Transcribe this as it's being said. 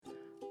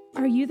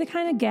Are you the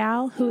kind of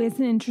gal who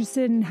isn't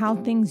interested in how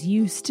things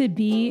used to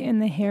be in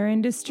the hair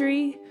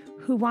industry?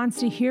 Who wants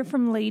to hear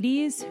from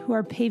ladies who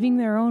are paving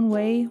their own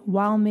way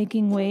while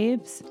making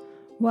waves?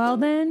 Well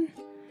then,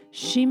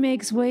 She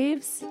Makes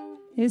Waves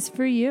is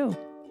for you.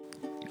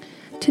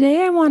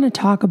 Today I want to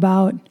talk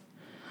about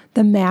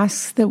the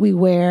masks that we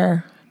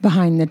wear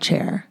behind the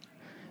chair.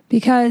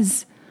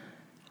 Because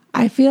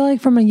I feel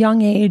like from a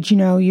young age,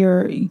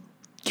 you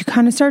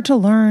kind of start to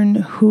learn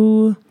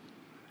who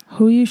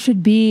you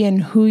should be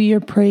and who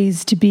you're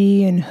praised to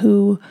be and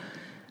who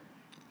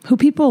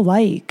people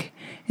like.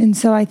 And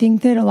so I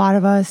think that a lot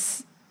of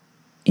us,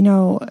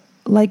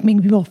 like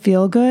making people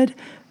feel good,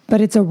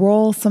 but it's a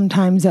role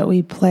sometimes that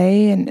we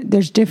play, and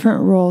there's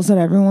different roles that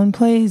everyone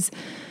plays.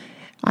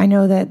 I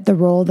know that the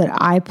role that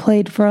I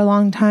played for a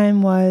long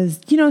time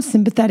was,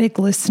 sympathetic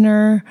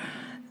listener.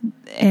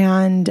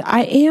 And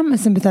I am a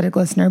sympathetic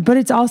listener, but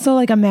it's also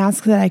like a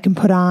mask that I can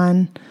put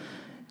on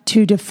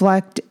to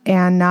deflect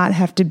and not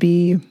have to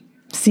be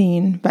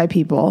seen by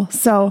people.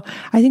 So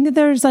I think that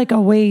there's like a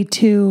way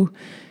to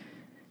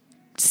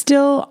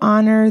still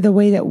honor the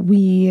way that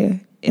we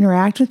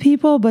interact with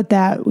people, but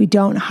that we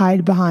don't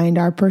hide behind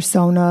our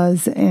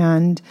personas.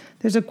 And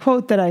there's a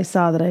quote that I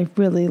saw that I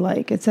really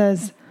like. It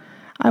says,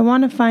 "I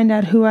want to find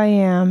out who I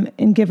am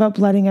and give up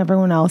letting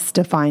everyone else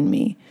define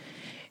me."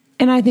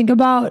 And I think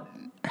about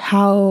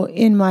how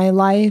in my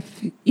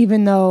life,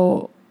 even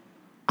though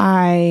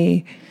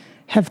I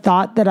have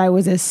thought that I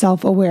was a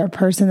self-aware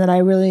person,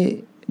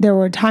 there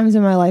were times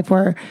in my life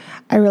where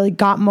I really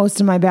got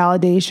most of my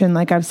validation,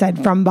 like I've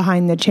said, from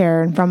behind the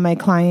chair and from my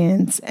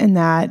clients, and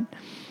that,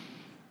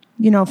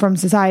 from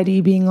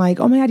society being like,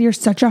 "Oh my God, you're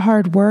such a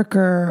hard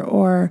worker."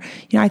 Or,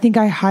 I think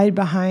I hide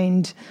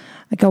behind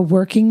like a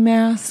working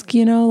mask,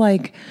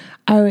 like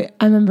I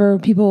remember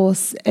people,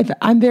 if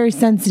I'm very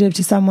sensitive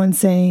to someone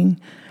saying,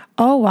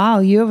 "Oh,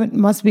 wow,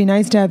 must be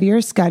nice to have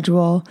your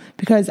schedule,"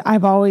 because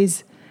I've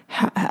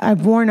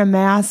worn a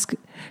mask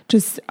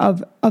just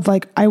of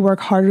like, I work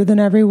harder than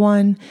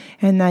everyone.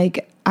 And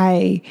like,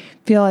 I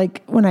feel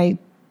like when I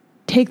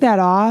take that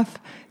off,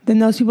 then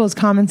those people's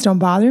comments don't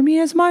bother me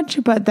as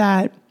much, but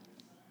that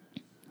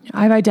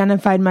I've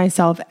identified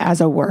myself as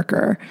a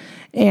worker.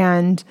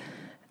 And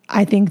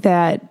I think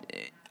that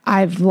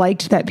I've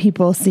liked that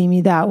people see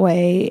me that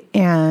way.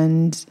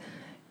 And,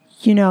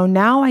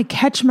 now I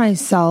catch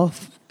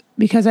myself,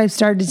 because I've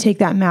started to take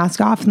that mask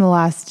off in the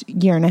last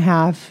year and a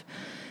half,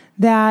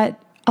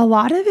 that a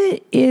lot of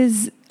it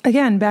is,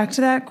 again, back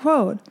to that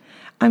quote,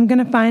 "I'm going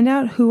to find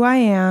out who I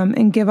am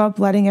and give up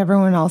letting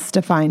everyone else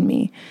define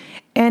me."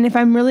 And if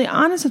I'm really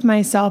honest with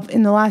myself,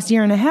 in the last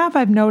year and a half,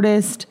 I've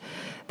noticed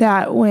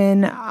that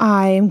when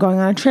I am going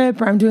on a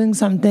trip or I'm doing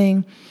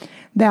something,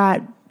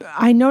 that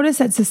I notice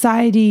that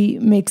society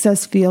makes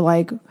us feel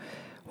like,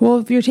 well,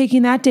 if you're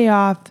taking that day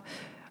off,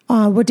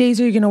 what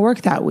days are you going to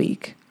work that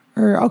week?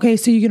 Or, okay,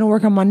 so you're going to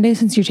work on Monday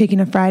since you're taking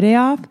a Friday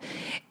off.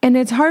 And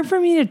it's hard for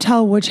me to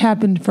tell which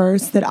happened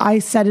first, that I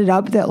set it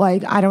up that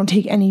like I don't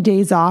take any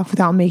days off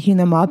without making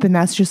them up, and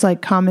that's just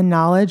like common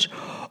knowledge.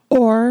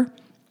 Or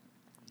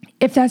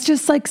if that's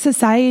just like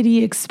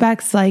society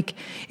expects, like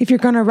if you're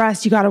going to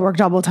rest, you got to work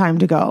double time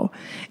to go.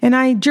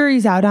 And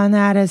jury's out on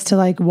that as to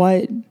like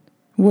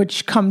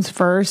which comes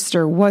first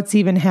or what's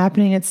even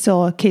happening. It's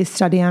still a case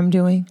study I'm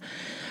doing.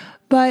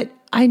 But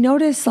I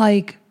notice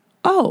like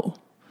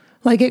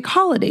at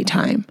holiday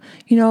time,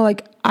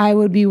 like I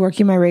would be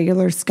working my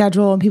regular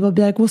schedule and people would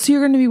be like, "Well, so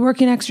you're going to be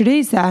working extra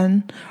days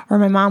then?" Or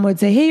my mom would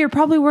say, "Hey, you're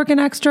probably working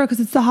extra because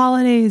it's the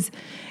holidays."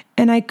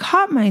 And I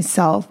caught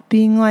myself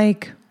being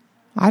like,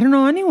 I don't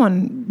know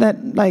anyone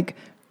that like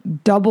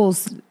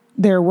doubles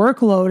their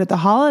workload at the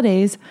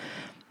holidays.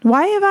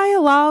 Why have I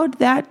allowed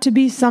that to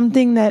be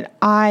something that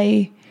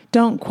I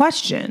don't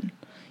question?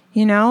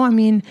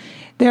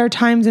 There are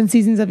times and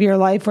seasons of your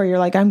life where you're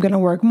like, I'm going to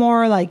work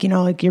more, like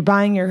you're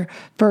buying your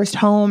first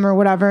home or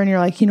whatever. And you're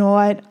like, you know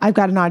what? I've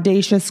got an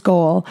audacious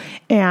goal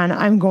and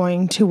I'm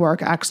going to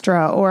work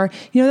extra. Or,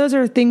 those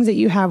are things that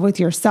you have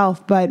with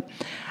yourself. But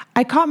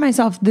I caught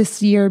myself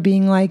this year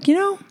being like,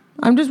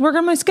 I'm just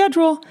working my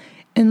schedule.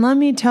 And let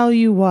me tell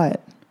you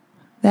what,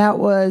 that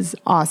was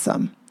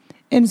awesome.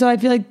 And so I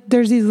feel like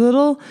there's these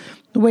little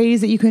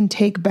ways that you can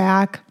take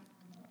back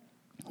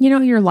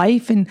your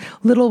life, and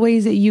little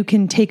ways that you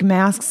can take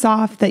masks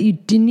off that you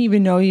didn't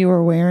even know you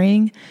were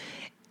wearing,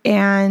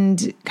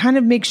 and kind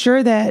of make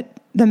sure that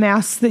the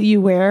masks that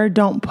you wear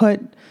don't put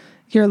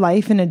your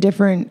life in a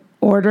different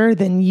order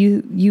than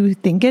you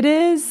think it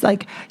is.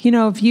 Like,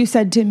 if you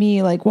said to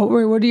me, like, what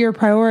are your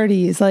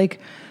priorities? Like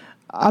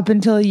up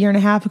until a year and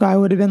a half ago, I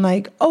would have been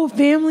like, oh,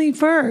 family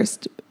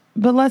first.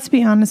 But let's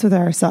be honest with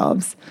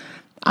ourselves.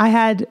 I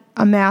had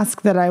a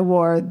mask that I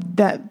wore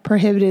that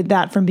prohibited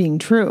that from being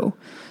true.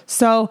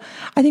 So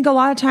I think a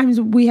lot of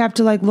times we have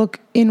to like look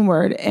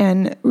inward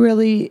and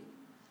really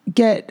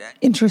get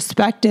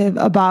introspective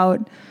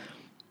about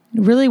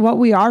really what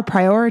we are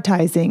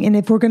prioritizing. And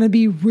if we're going to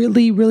be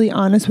really, really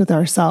honest with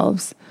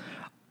ourselves,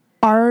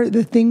 are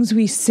the things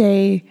we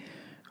say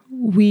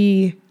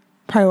we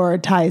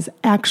prioritize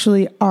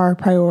actually our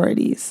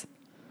priorities?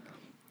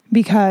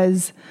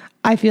 because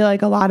I feel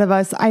like a lot of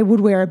us, I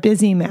would wear a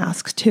busy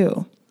mask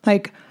too.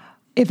 Like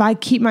if I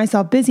keep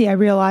myself busy, I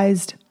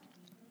realized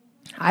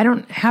I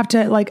don't have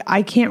to, like,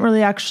 I can't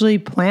really actually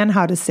plan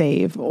how to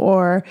save,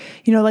 or,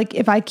 like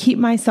if I keep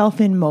myself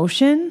in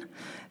motion,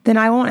 then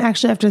I won't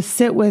actually have to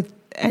sit with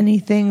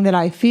anything that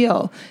I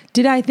feel.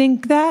 Did I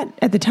think that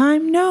at the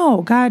time?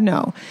 No, God,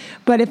 no.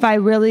 But if I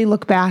really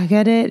look back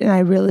at it and I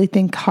really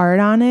think hard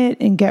on it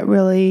and get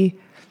really,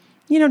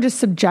 just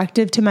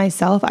subjective to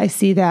myself, I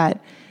see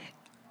that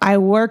I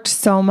worked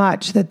so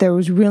much that there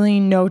was really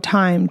no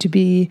time to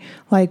be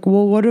like,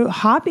 well, what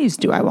hobbies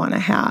do I want to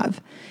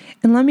have?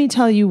 And let me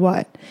tell you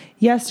what,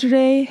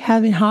 yesterday,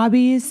 having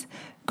hobbies,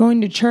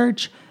 going to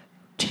church,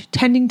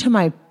 tending to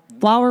my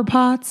flower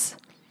pots,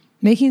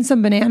 making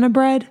some banana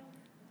bread,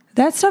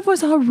 that stuff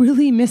was all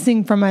really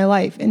missing from my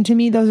life. And to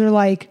me, those are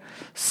like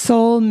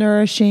soul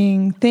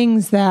nourishing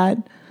things that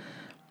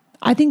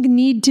I think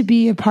need to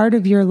be a part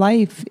of your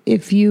life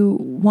if you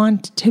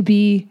want to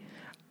be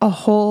a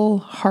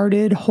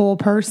wholehearted, whole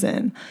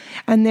person.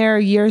 And there are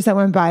years that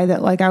went by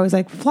that like I was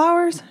like,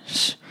 flowers?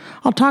 Shh.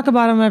 I'll talk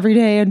about them every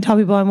day and tell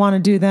people I want to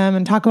do them,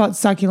 and talk about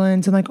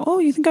succulents and like, oh,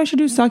 you think I should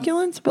do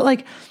succulents? But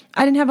like,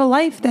 I didn't have a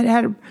life that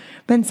had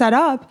been set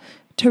up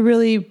to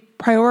really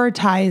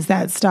prioritize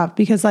that stuff,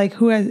 because like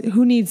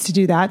who needs to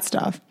do that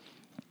stuff?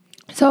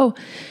 So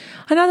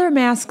another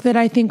mask that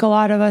I think a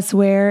lot of us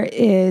wear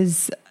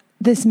is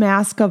this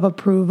mask of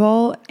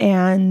approval.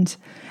 And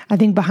I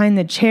think behind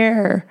the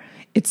chair,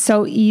 it's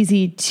so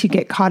easy to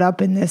get caught up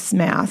in this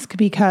mask,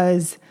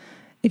 because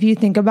if you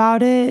think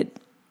about it,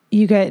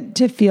 you get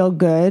to feel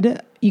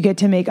good. You get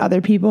to make other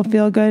people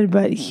feel good.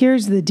 But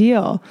here's the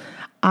deal.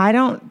 I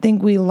don't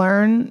think we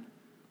learn,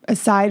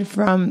 aside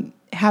from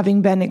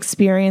having been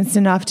experienced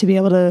enough to be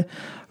able to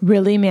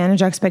really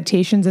manage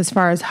expectations as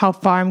far as how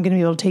far I'm going to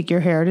be able to take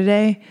your hair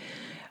today.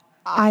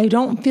 I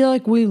don't feel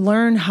like we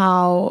learn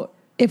how,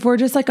 if we're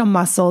just like a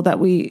muscle that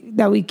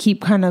we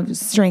keep kind of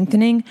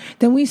strengthening,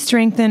 then we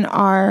strengthen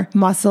our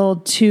muscle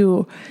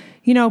to,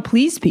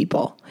 please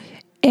people.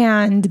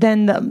 And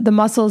then the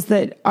muscles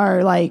that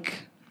are like,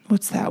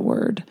 what's that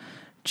word?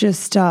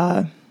 Just,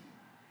 that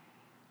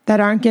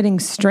aren't getting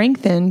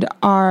strengthened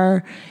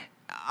are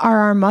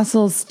our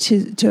muscles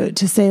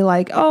to say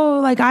like,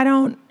 oh, like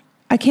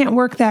I can't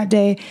work that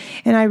day.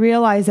 And I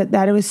realized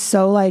that it was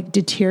so like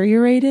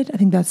deteriorated. I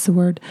think that's the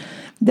word,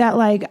 that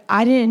like,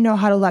 I didn't know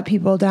how to let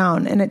people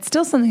down. And it's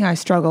still something I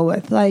struggle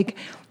with. Like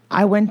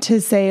I went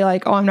to say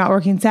like, oh, I'm not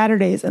working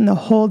Saturdays. And the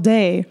whole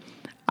day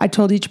I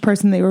told each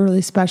person they were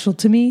really special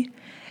to me,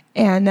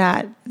 and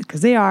that,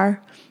 because they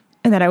are,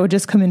 and that I would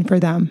just come in for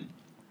them.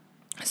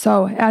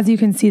 So as you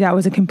can see, that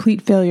was a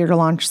complete failure to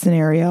launch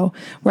scenario,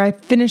 where I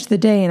finished the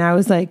day and I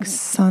was like,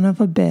 son of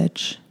a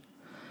bitch.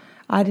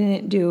 I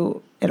didn't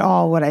do at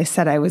all what I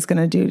said I was going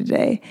to do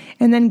today.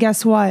 And then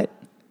guess what?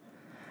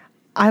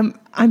 I'm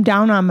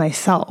down on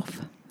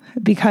myself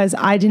because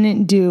I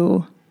didn't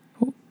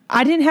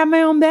have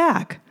my own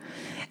back.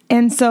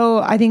 And so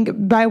I think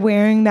by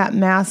wearing that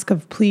mask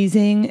of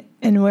pleasing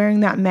and wearing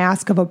that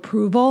mask of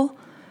approval,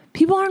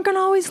 people aren't going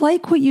to always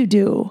like what you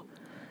do.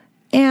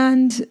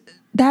 And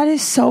that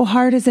is so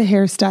hard as a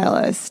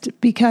hairstylist,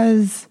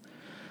 because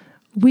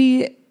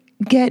we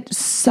get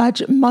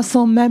such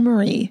muscle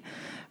memory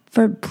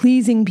for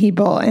pleasing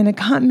people and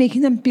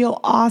making them feel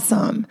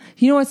awesome.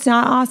 You know what's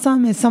not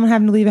awesome is someone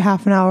having to leave a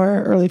half an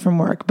hour early from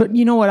work. But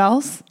you know what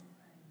else?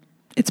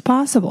 It's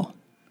possible.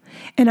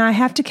 And I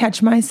have to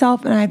catch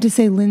myself and I have to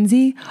say,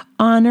 Lindsay,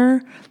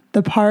 honor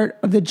the part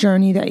of the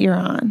journey that you're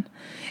on.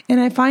 And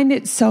I find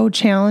it so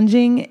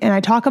challenging. And I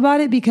talk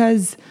about it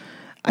because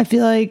I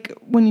feel like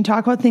when you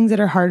talk about things that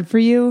are hard for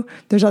you,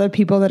 there's other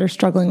people that are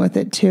struggling with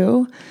it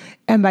too.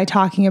 And by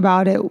talking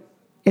about it,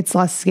 it's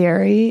less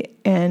scary.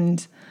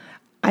 And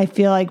I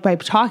feel like by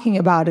talking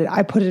about it,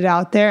 I put it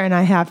out there and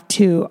I have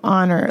to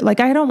honor. Like,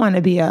 I don't want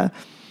to be a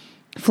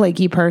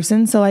flaky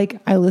person. So like,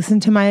 I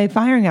listened to my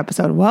firing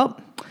episode. Well,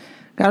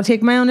 got to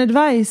take my own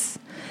advice.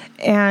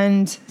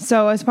 And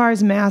so as far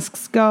as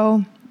masks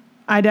go,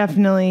 I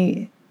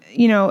definitely,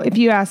 if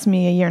you asked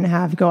me a year and a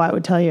half ago, I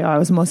would tell you I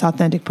was the most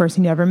authentic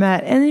person you ever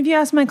met. And if you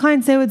ask my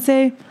clients, they would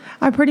say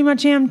I pretty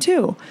much am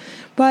too.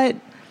 But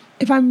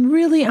if I'm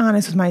really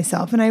honest with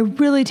myself and I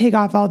really take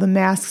off all the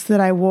masks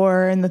that I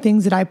wore and the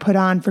things that I put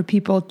on for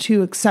people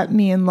to accept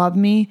me and love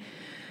me,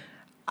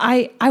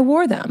 I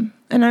wore them.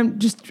 And I'm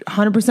just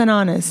 100%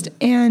 honest.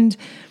 And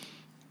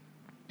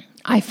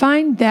I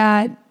find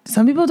that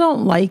some people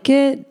don't like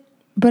it,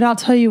 but I'll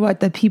tell you what,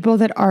 the people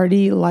that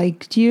already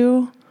liked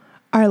you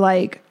are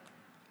like,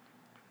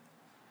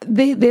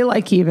 they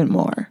like you even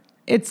more.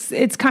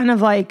 It's kind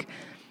of like,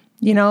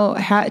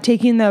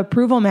 taking the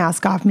approval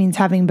mask off means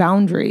having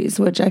boundaries,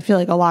 which I feel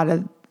like a lot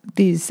of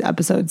these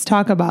episodes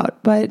talk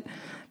about. But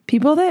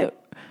people that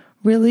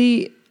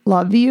really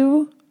love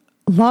you,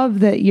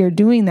 love that you're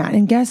doing that.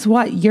 And guess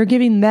what? You're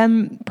giving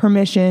them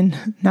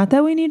permission, not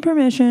that we need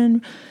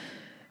permission,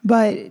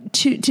 but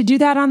to do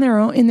that on their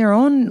own, in their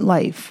own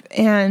life.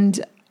 And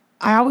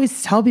I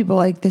always tell people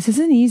like, this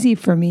isn't easy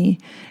for me.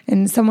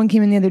 And someone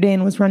came in the other day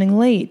and was running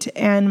late.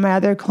 And my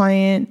other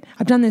client,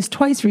 I've done this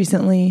twice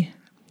recently,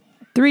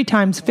 3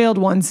 times, failed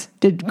once,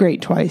 did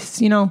great twice,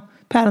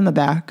 pat on the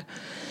back.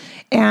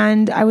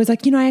 And I was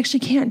like, I actually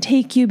can't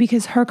take you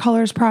because her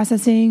color is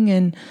processing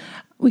and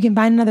we can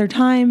find another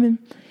time.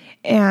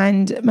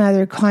 And my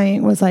other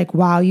client was like,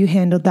 wow, you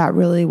handled that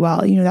really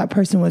well. That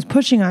person was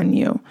pushing on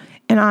you.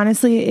 And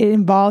honestly, it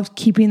involved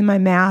keeping my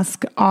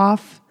mask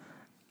off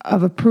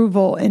of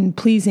approval and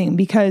pleasing,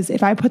 because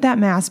if I put that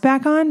mask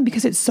back on,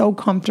 because it's so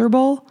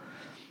comfortable,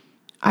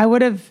 I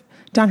would have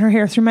done her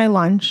hair through my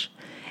lunch,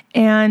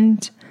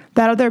 and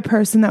that other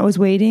person that was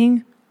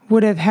waiting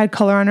would have had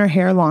color on her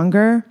hair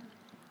longer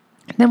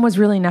than was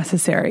really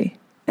necessary.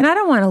 And I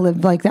don't want to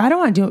live like that. I don't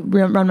want to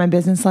run my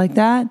business like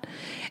that.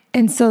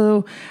 And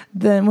so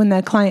then when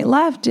the client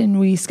left and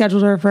we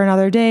scheduled her for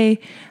another day,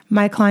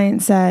 my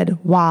client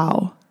said,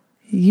 wow,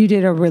 you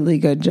did a really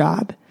good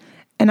job.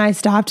 And I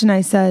stopped and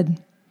I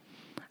said,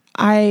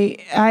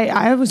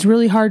 I was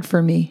really hard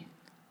for me.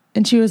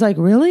 And she was like,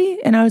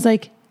 really? And I was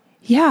like,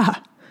 yeah,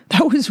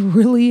 that was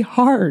really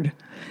hard.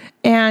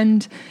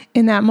 And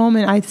in that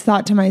moment, I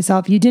thought to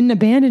myself, you didn't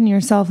abandon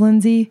yourself,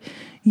 Lindsay.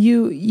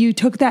 You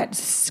took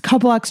that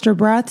couple extra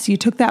breaths, you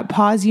took that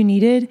pause you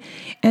needed.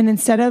 And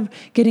instead of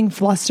getting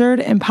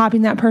flustered and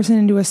popping that person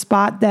into a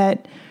spot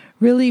that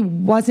really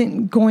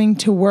wasn't going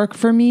to work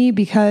for me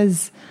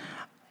because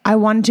I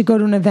wanted to go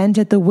to an event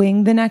at the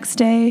Wing the next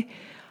day,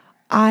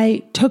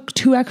 I took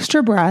 2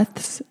 extra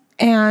breaths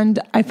and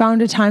I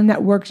found a time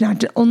that worked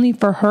not only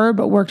for her,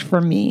 but worked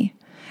for me.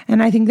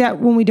 And I think that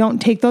when we don't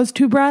take those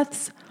 2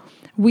 breaths,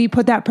 we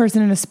put that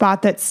person in a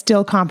spot that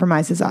still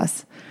compromises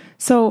us.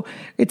 So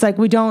it's like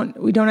we don't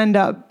end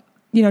up,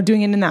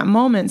 doing it in that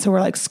moment. So we're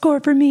like, score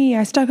for me,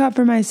 I stuck up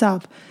for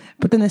myself.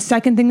 But then the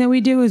second thing that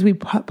we do is we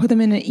put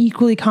them in an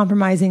equally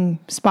compromising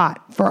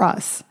spot for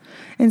us.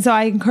 And so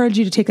I encourage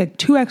you to take like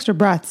 2 extra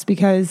breaths,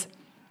 because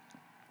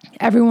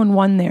everyone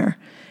won there.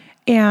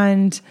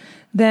 And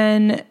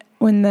then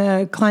when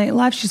the client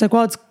left, she's like,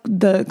 well, it's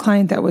the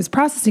client that was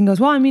processing goes,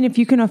 well, I mean, if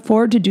you can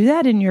afford to do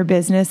that in your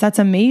business, that's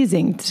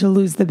amazing to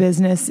lose the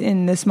business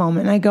in this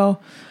moment. And I go,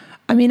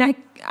 I mean,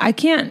 I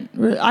can't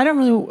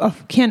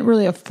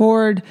really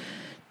afford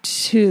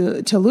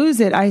to lose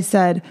it. I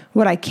said,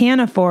 what I can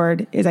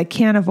afford is I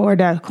can't afford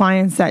to have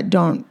clients that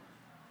don't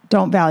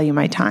value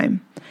my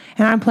time.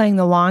 And I'm playing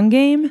the long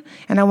game,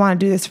 and I want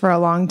to do this for a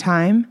long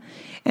time.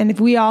 And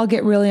if we all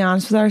get really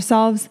honest with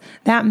ourselves,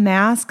 that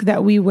mask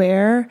that we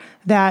wear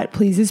that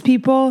pleases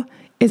people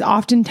is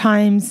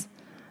oftentimes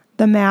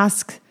the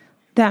mask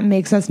that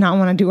makes us not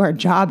want to do our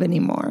job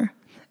anymore.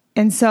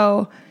 And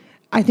so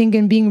I think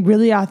in being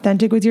really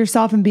authentic with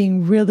yourself and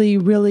being really,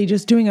 really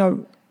just doing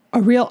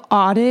a real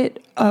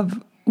audit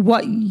of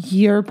what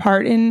your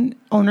part in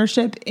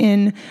ownership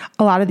in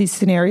a lot of these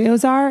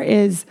scenarios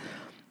is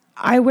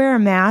I wear a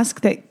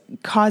mask that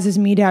causes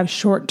me to have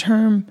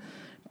short-term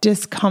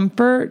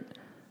discomfort,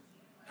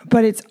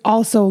 but it's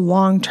also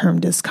long-term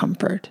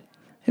discomfort,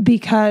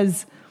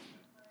 because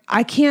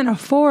I can't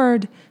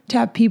afford to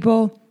have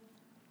people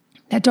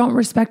that don't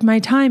respect my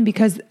time,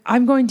 because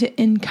I'm going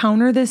to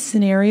encounter this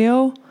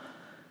scenario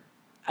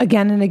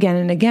again and again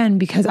and again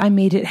because I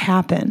made it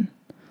happen.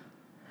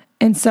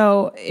 And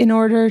so in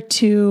order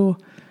to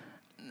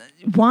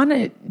want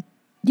to,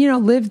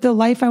 live the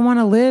life I want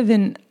to live,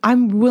 and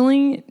I'm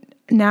willing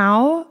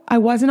now, I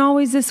wasn't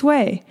always this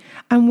way.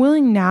 I'm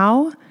willing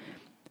now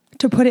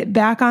to put it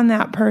back on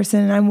that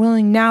person. And I'm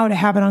willing now to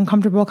have an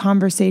uncomfortable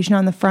conversation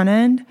on the front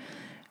end,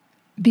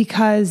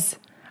 because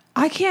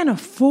I can't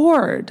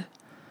afford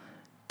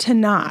to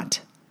not.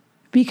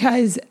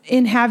 Because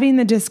in having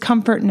the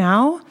discomfort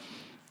now,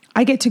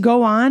 I get to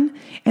go on,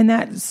 and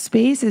that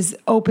space is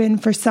open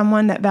for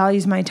someone that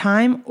values my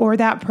time, or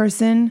that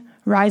person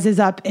rises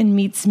up and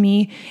meets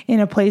me in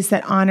a place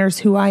that honors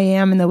who I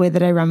am and the way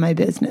that I run my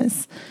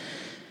business.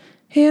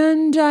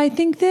 And I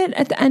think that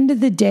at the end of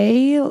the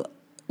day,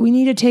 we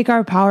need to take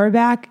our power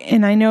back.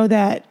 And I know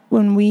that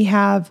when we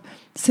have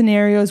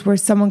scenarios where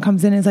someone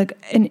comes in and is like,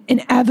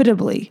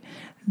 inevitably,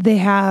 they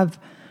have,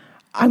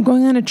 I'm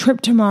going on a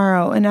trip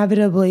tomorrow,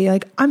 inevitably,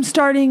 like I'm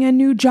starting a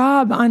new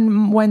job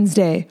on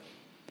Wednesday.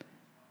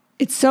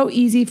 It's so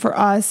easy for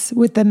us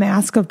with the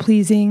mask of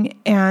pleasing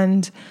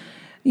and,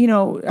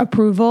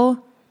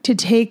 approval to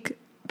take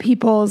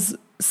people's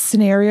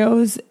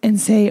scenarios and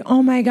say,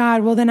 oh my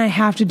God, well then I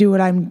have to do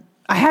what I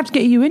have to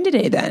get you in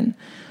today then.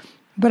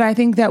 But I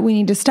think that we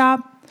need to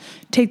stop,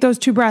 take those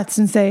 2 breaths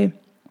and say,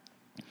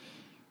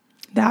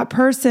 that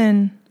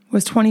person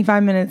was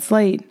 25 minutes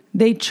late.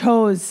 They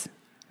chose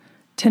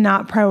to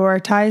not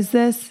prioritize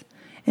this.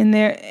 And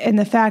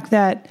the fact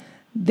that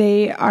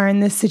they are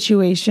in this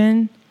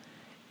situation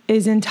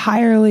is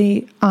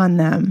entirely on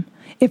them.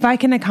 If I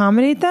can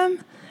accommodate them,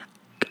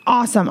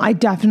 awesome, I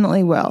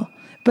definitely will.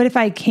 But if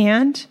I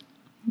can't,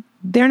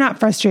 they're not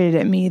frustrated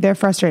at me, they're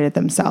frustrated at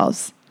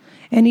themselves.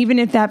 And even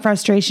if that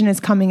frustration is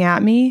coming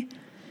at me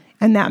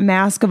and that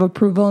mask of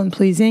approval and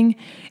pleasing,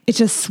 it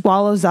just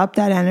swallows up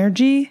that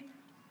energy.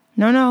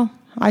 No,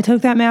 I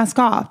took that mask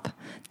off.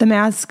 The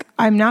mask,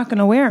 I'm not going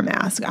to wear a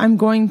mask. I'm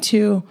going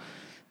to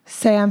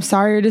say, I'm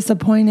sorry you're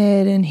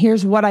disappointed, and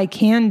here's what I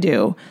can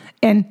do.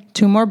 And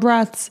 2 more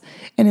breaths.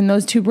 And in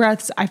those 2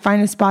 breaths, I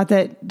find a spot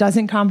that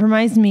doesn't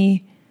compromise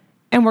me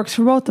and works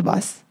for both of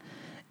us.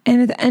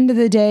 And at the end of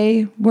the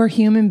day, we're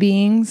human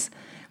beings,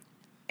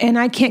 and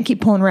I can't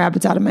keep pulling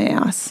rabbits out of my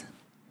ass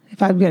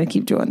if I'm going to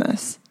keep doing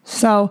this.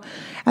 So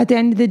at the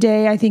end of the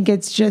day, I think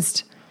it's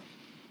just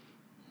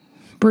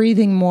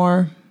breathing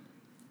more,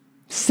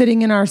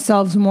 sitting in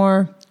ourselves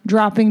more,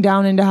 dropping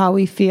down into how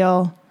we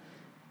feel,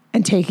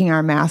 and taking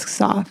our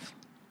masks off.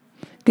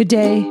 Good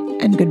day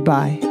and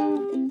goodbye.